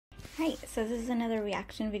Hi, so this is another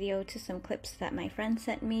reaction video to some clips that my friend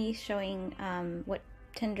sent me showing what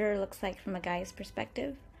Tinder looks like from a guy's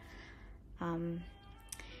perspective. And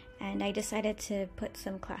I decided to put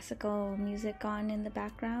some classical music on in the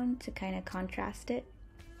background to kind of contrast it.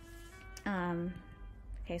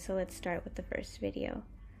 Okay, so let's start with the first video.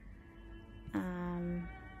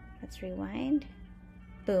 Let's rewind.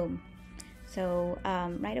 Boom. So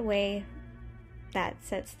right away, that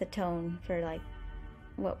sets the tone for like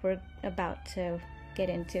what we're about to get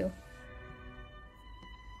into.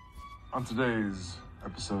 On today's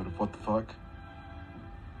episode of What the Fuck,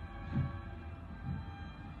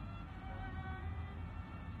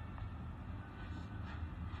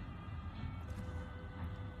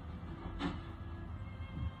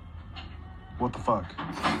 what the fuck?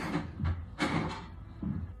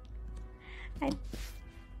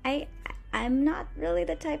 I'm not really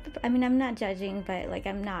the type of, I mean, I'm not judging, but like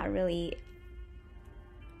I'm not really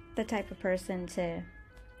the type of person to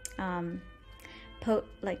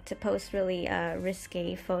post really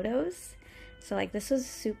risque photos. So like this was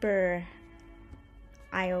super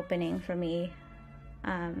eye-opening for me.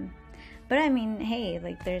 But I mean, hey,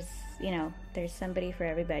 like there's somebody for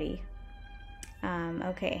everybody.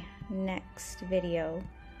 Okay, next video.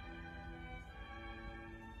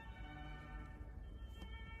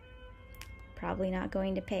 Probably not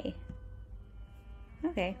going to pay.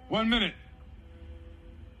 Okay. 1 minute.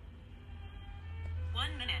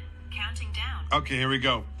 1 minute, counting down. Okay, here we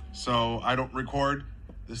go. So I don't record.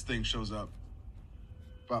 This thing shows up.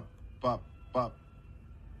 Bop, bop, bop.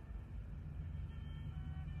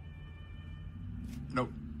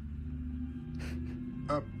 Nope.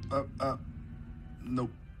 Up, up, up.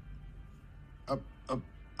 Nope. Up, up,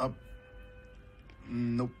 up.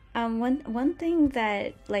 Nope. One thing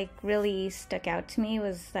that like really stuck out to me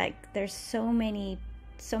was like there's so many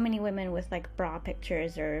women with like bra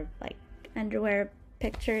pictures or like underwear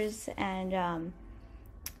pictures, and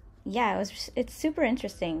yeah, it's super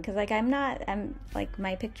interesting because like I'm like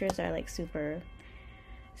my pictures are like super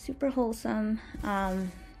wholesome,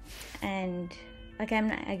 and like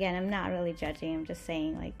I'm not really judging. I'm just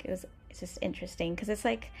saying like it's just interesting because it's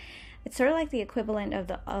sort of like the equivalent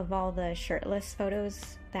of all the shirtless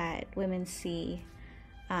photos that women see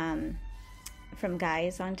from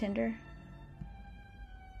guys on Tinder.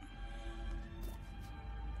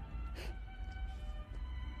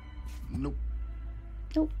 Nope.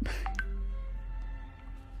 Nope.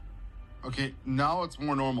 Okay, now it's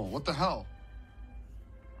more normal. What the hell?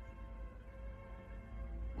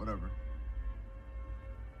 Whatever.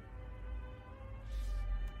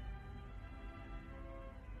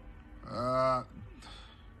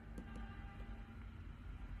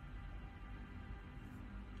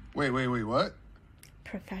 Wait, what?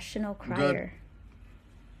 Professional crier.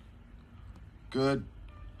 Good.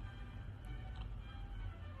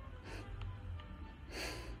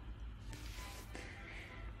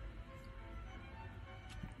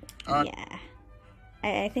 Yeah.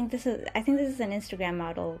 I think this is an Instagram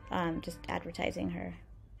model just advertising her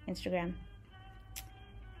Instagram.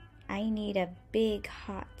 I need a big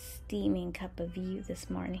hot steaming cup of you this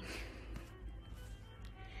morning.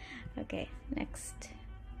 Okay, next.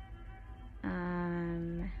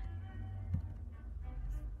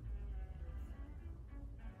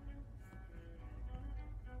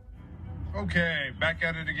 Okay, back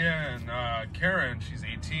at it again. Karen, she's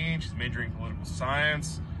 18, she's majoring in political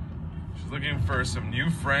science. She's looking for some new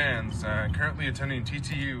friends, currently attending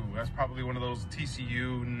TTU. That's probably one of those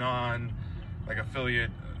TCU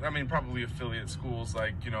probably affiliate schools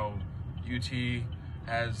like, UT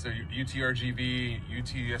has their UTRGV,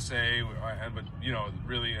 UTSA, but,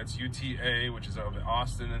 really it's UTA, which is of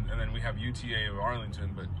Austin, and then we have UTA of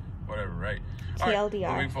Arlington, but whatever, right? TLDR. All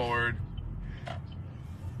right, moving forward.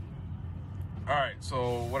 All right,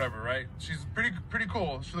 so whatever, right? She's pretty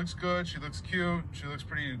cool. She looks good. She looks cute. She looks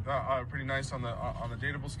pretty nice on the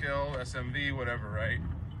dateable scale, SMV, whatever, right?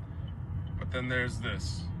 But then there's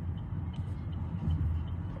this.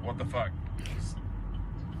 What the fuck?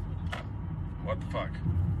 What the fuck?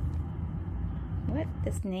 What?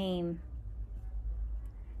 This name?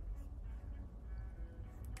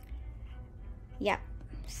 Yeah.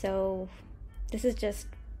 So this is just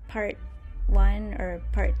part 1 or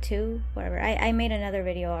part 2, whatever. I made another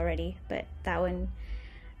video already, but that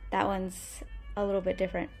one's a little bit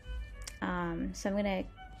different. So I'm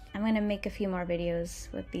gonna make a few more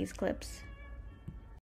videos with these clips.